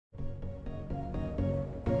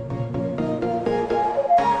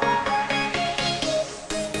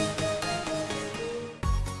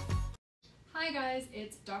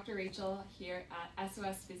Dr. Rachel here at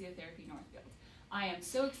SOS Physiotherapy Northfield. I am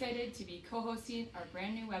so excited to be co-hosting our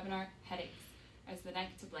brand new webinar, Headaches, as the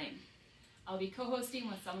Neck to Blame. I'll be co-hosting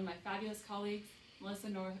with some of my fabulous colleagues, Melissa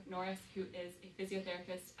Norris, who is a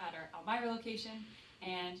physiotherapist at our Elmira location,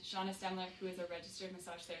 and Shauna Stemler, who is a registered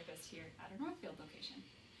massage therapist here at our Northfield location.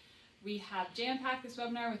 We have jam-packed this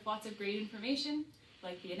webinar with lots of great information,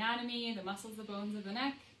 like the anatomy, the muscles, the bones of the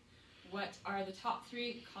neck, what are the top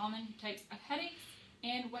 3 common types of headaches,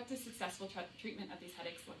 and what does successful treatment of these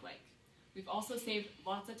headaches look like. We've also saved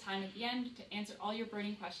lots of time at the end to answer all your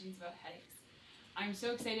burning questions about headaches. I'm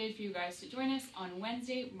so excited for you guys to join us on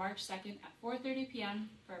Wednesday, March 2nd at 4:30 p.m.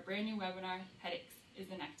 for our brand new webinar, Headaches, is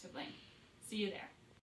the Neck to Blame. See you there.